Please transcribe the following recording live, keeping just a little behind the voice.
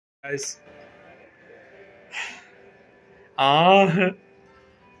Guys.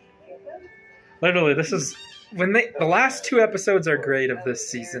 Literally, this is when the last two episodes are great of this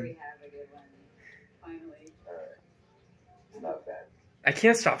season. I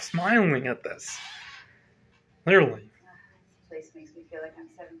can't stop smiling at this. Literally. This place makes me feel like I'm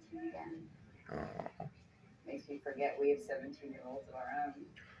 17 again. Oh Makes me forget we have 17-year-olds of our own.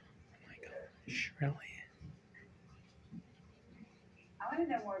 my gosh, really? I want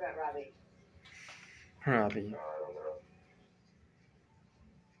to know more about Robbie. Robbie. I don't know.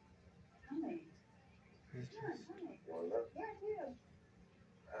 Tell me. Come on, tell me. You want to know? Yeah, I do.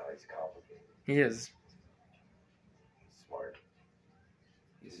 He's complicated. He is. He's smart.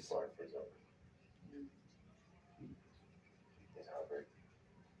 He's smart for his own. He's hungry.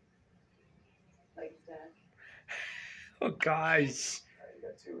 Like his dad. Oh gosh. You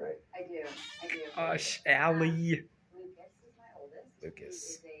got two, right? I do. Gosh, Allie. Lucas is my oldest.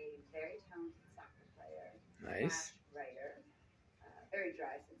 Lucas. He is a very talented soccer player. Nice. Writer. Very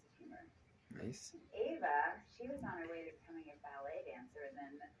dry sense of humor. Nice. Ava, she was on her way to becoming a ballet dancer, and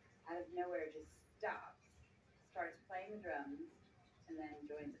then out of nowhere just stops, starts playing the drums, and then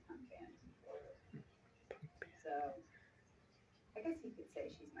joins a punk band. So, I guess you could say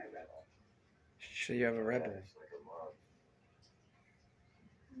she's my rebel. So you have a rebel. She's like her mom.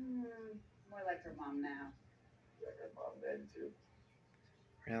 More like her mom now. Like her mom then, too.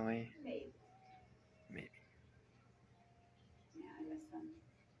 Really? Maybe. Maybe. Yeah, I miss them.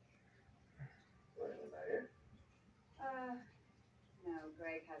 What, was I here? No,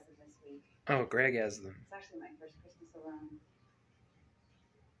 Greg has them this week. Oh, Greg has them. It's actually my first Christmas alone.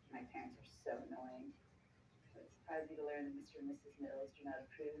 My parents are so annoying. It surprised me to learn that Mr. and Mrs. Mills do not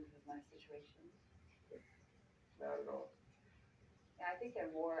approve of my situation. Not at all. Yeah, I think they're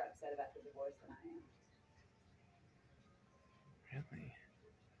more upset about the divorce than I am. Really?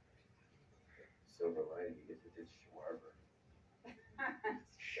 Silver lining, you get to ditch Schwarber.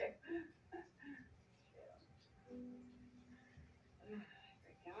 Shit. I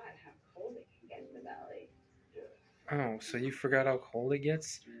forgot how cold it can get in the valley. Oh, so you forgot how cold it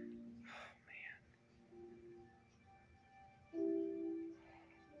gets? Oh,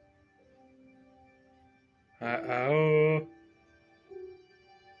 man. Uh-oh.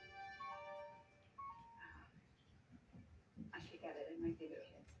 I should get it. It might be the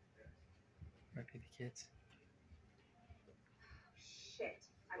kids. Might be the kids. Shit.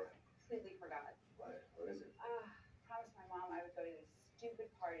 I completely forgot. What is it? Promised my mom I would go to this stupid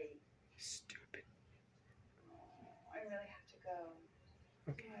party. Stupid. Oh, I really have to go.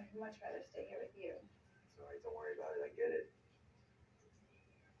 Okay. I'd much rather stay here with you. Sorry, don't worry about it. I get it.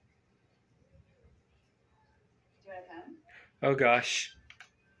 Do you want to come? Oh gosh.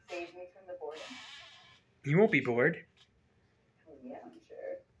 Save me from the boredom? You won't be bored. Oh, yeah, I'm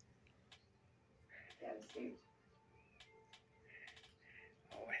sure. Yeah, the suit.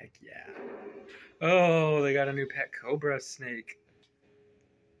 Oh, heck yeah. Oh, they got a new pet cobra snake.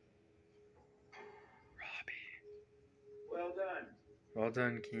 Robbie. Well done. Well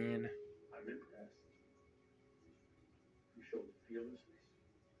done, Keen. I'm impressed. You showed fearlessness,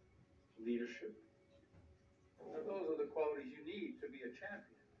 leadership. Now, those are the qualities you need to be a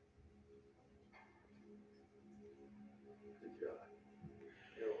champion. Good job.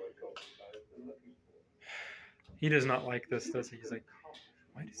 You're what Cobra Kai has been looking for. He does not like this, does he? He's like,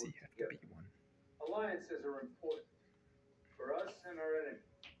 why does he have to be one? Alliances are important for us and our enemies,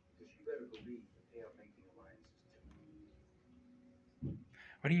 because you better believe that they are making alliances too.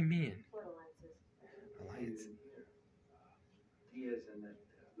 What do you mean? What alliances? Alliance? Diaz and the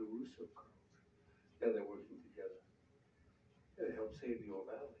Russo crew. Yeah, they're working together. They help save your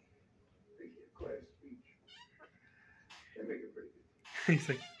valley. They give quite a speech. They make it pretty good. He's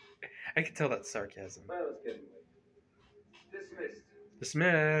like, I can tell that's sarcasm. Well, it's getting late. Dismissed.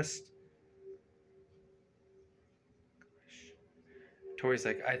 Dismissed. Tori's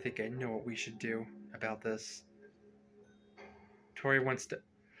like, I think I know what we should do about this. Tori wants to...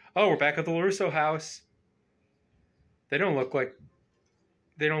 Oh, we're back at the LaRusso house. They don't look like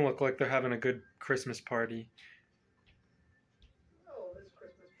they're having a good Christmas party. Oh, this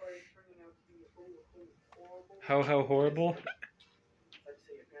Christmas party is turning out to be horrible. How horrible? Let's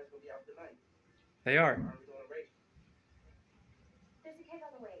say your parents will be out tonight. They are. Are we doing a race? There's a kid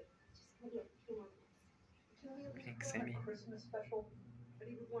on the way. Just gonna be a few more minutes. Thanks, Sammy. Christmas special? I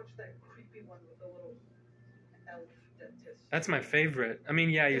didn't even watch that creepy one with the little elf dentist. That's my favorite. I mean,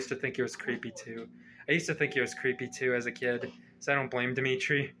 yeah, I used to think it was creepy too. I used to think it was creepy too as a kid, so I don't blame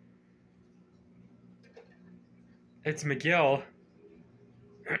Dimitri. It's Miguel.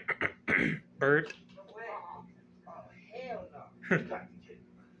 Bert. No way. Oh, hell no. You got to be kidding.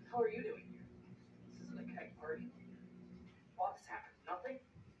 hell are you doing here? This isn't a keg party. What's happened? Nothing?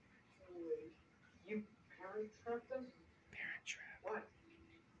 Wait, you parent trapped us? Parent trap. What?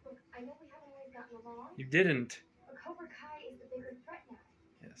 Look, I know we haven't always gotten along, You didn't. but Cobra Kai is the bigger threat now.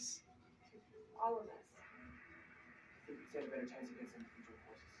 Yes. To all of us. I think we stand a better chance against individual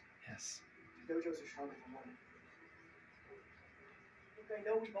forces. Yes. The dojos are stronger than one. Look, I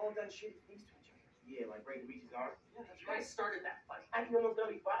know we've all done shitty things to each other. Yeah, like breaking Reese's arm? Yeah, that's right. You guys started that fight. I can almost got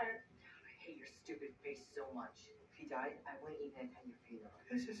me fired. I hate your stupid face so much. If he died, I wouldn't even attend your funeral.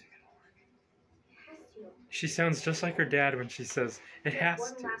 This isn't gonna work. It has to. She sounds just like her dad when she says, it has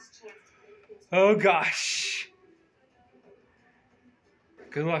One to. last chance to make things Oh gosh.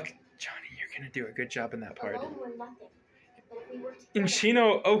 Good luck, Johnny. You're going to do a good job in that part. alone we're nothing. But if we work In together,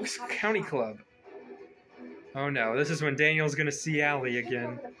 Chino Oaks we have a County shot. Club. Oh no, this is when Daniel's going to see Allie Think again.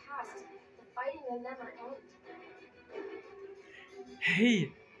 over the past. The fighting will never end.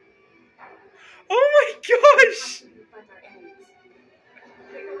 Hey. Oh my gosh. We have to confront our enemies.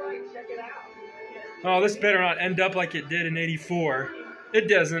 Take a ride, check it out. Oh, this better not end up like it did in 84. It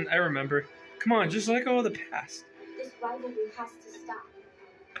doesn't, I remember. Come on, just let go of the past. This rivalry has to stop.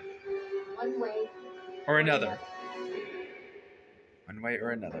 One way Or another. One way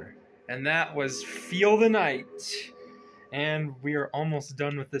or another. And that was Feel the Night. And we are almost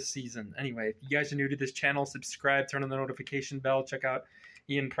done with this season. Anyway, if you guys are new to this channel, subscribe, turn on the notification bell, check out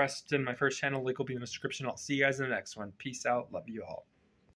Ian Preston, my first channel. Link will be in the description. I'll see you guys in the next one. Peace out. Love you all.